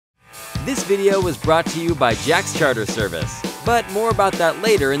This video was brought to you by Jack's Charter Service, but more about that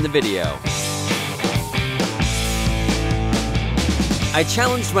later in the video. I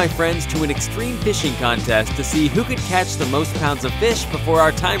challenged my friends to an extreme fishing contest to see who could catch the most pounds of fish before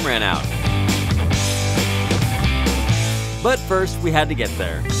our time ran out. But first, we had to get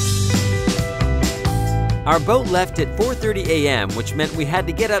there. Our boat left at 4:30 a.m., which meant we had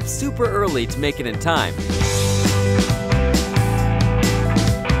to get up super early to make it in time.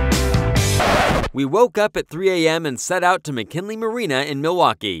 We woke up at 3 a.m. and set out to McKinley Marina in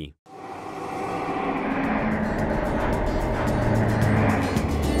Milwaukee.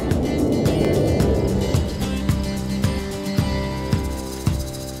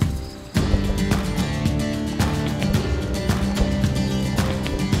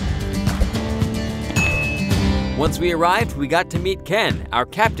 Once we arrived, we got to meet Ken, our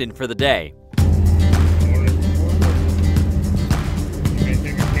captain for the day.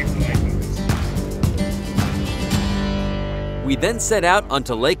 We then set out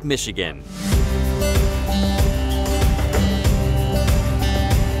onto Lake Michigan.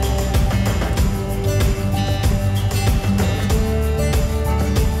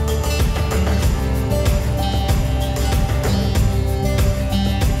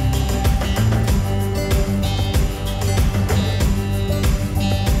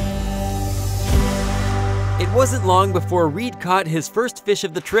 It wasn't long before Reed caught his first fish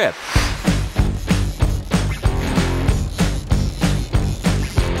of the trip.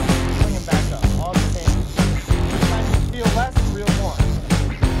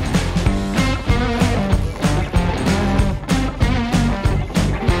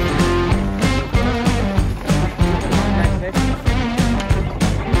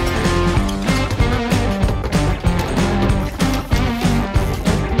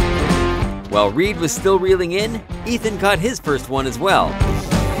 While Reed was still reeling in, Ethan caught his first one as well.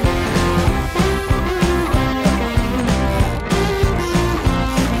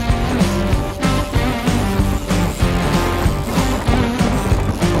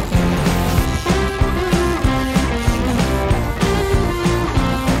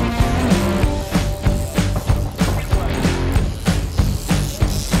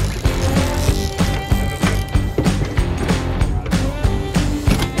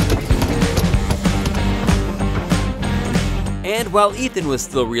 And while Ethan was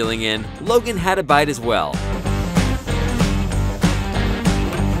still reeling in, Logan had a bite as well.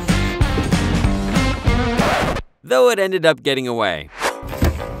 Though it ended up getting away.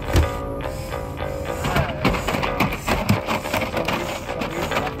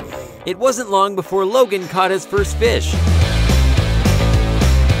 It wasn't long before Logan caught his first fish.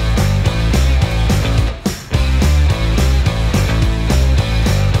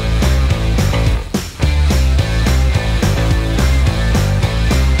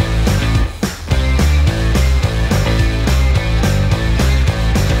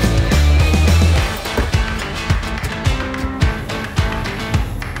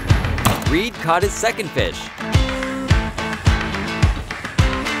 Reed caught his second fish.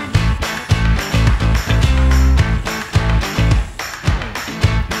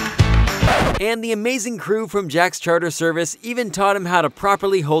 And the amazing crew from Jack's Charter Service even taught him how to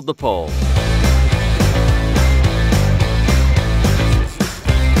properly hold the pole.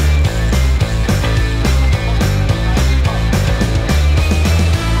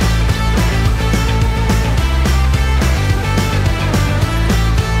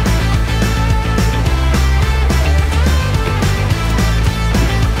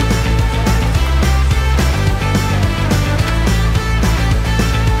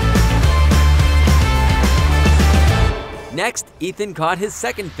 Next, Ethan caught his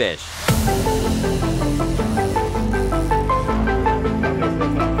second fish.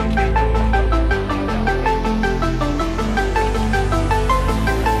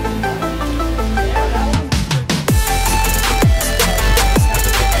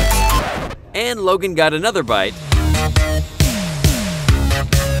 And Logan got another bite.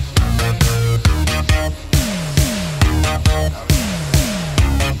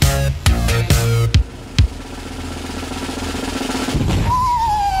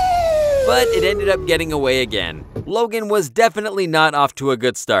 But it ended up getting away again. Logan was definitely not off to a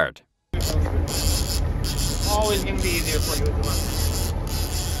good start. Always gonna be easier for you with the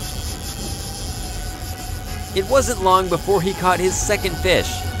line. It wasn't long before he caught his second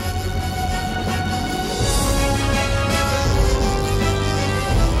fish.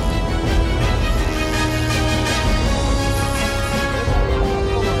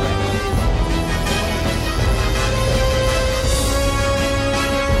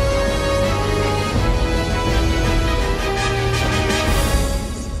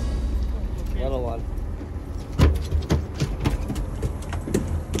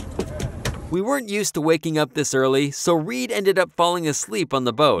 We weren't used to waking up this early, so Reed ended up falling asleep on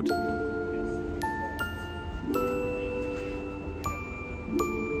the boat.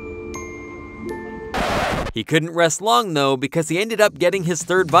 He couldn't rest long though, because he ended up getting his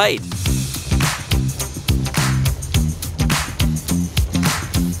third bite.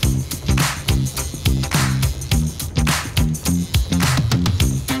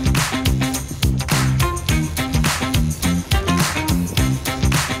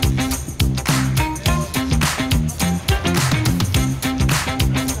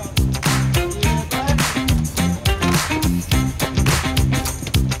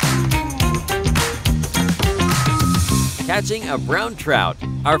 Catching a brown trout,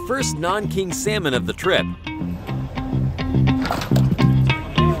 our first non-king salmon of the trip.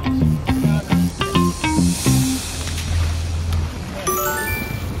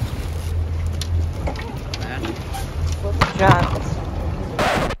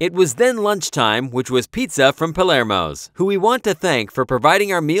 It was then lunchtime, which was pizza from Palermo's, who we want to thank for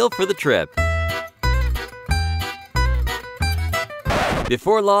providing our meal for the trip.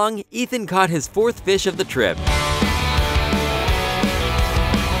 Before long, Ethan caught his fourth fish of the trip.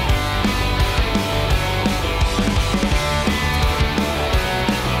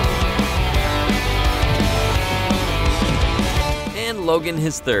 And Logan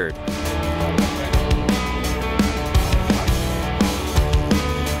his third.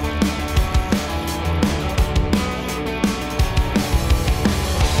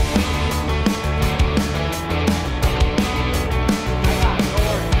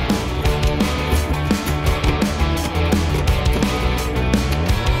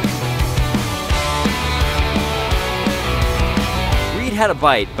 Had a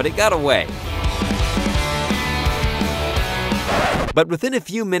bite, but it got away. But within a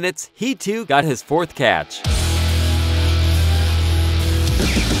few minutes, he too got his fourth catch.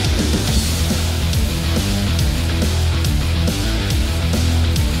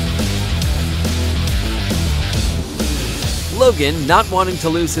 Logan, not wanting to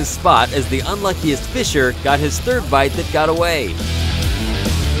lose his spot as the unluckiest fisher, got his third bite that got away.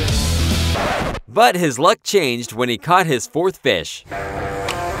 But his luck changed when he caught his fourth fish.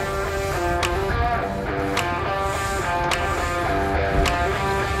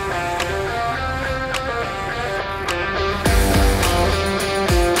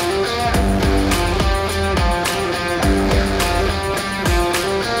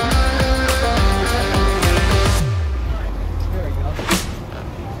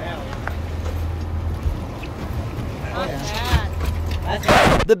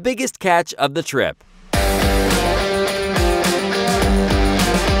 The biggest catch of the trip.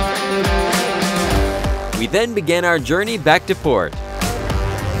 We then began our journey back to port.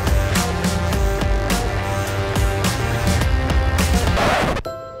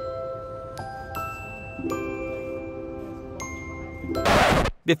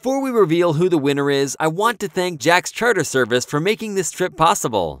 Before we reveal who the winner is, I want to thank Jack's Charter Service for making this trip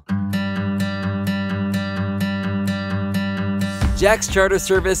possible. Jack's Charter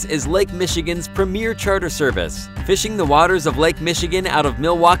Service is Lake Michigan's premier charter service, fishing the waters of Lake Michigan out of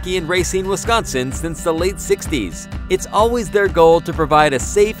Milwaukee and Racine, Wisconsin since the late 60s. It's always their goal to provide a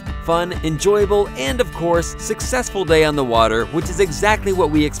safe, fun, enjoyable, and of course, successful day on the water, which is exactly what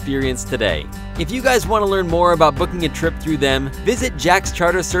we experienced today. If you guys want to learn more about booking a trip through them, visit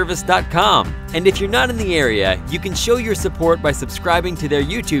jackscharterservice.com. And if you're not in the area, you can show your support by subscribing to their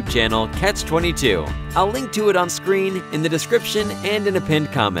YouTube channel, Catch22. I'll link to it on screen, in the description, and in a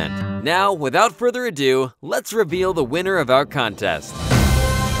pinned comment. Now, without further ado, let's reveal the winner of our contest.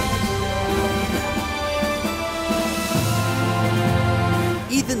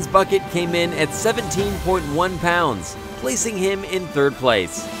 Ethan's bucket came in at 17.1 pounds, placing him in third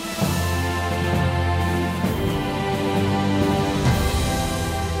place.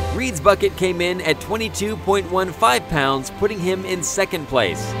 Reed's bucket came in at 22.15 pounds, putting him in second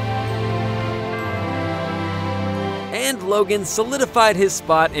place. And Logan solidified his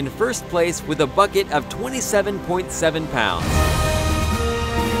spot in first place with a bucket of 27.7 pounds.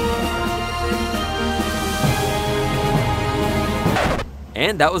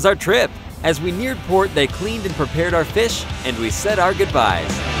 And that was our trip. As we neared port, they cleaned and prepared our fish, and we said our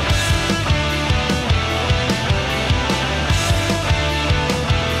goodbyes.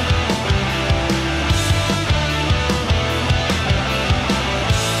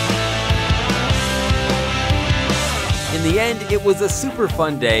 In the end, it was a super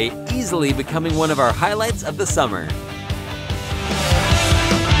fun day, easily becoming one of our highlights of the summer.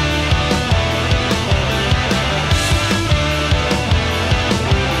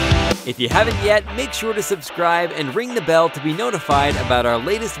 If you haven't yet, make sure to subscribe and ring the bell to be notified about our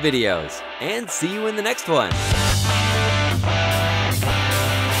latest videos. And see you in the next one.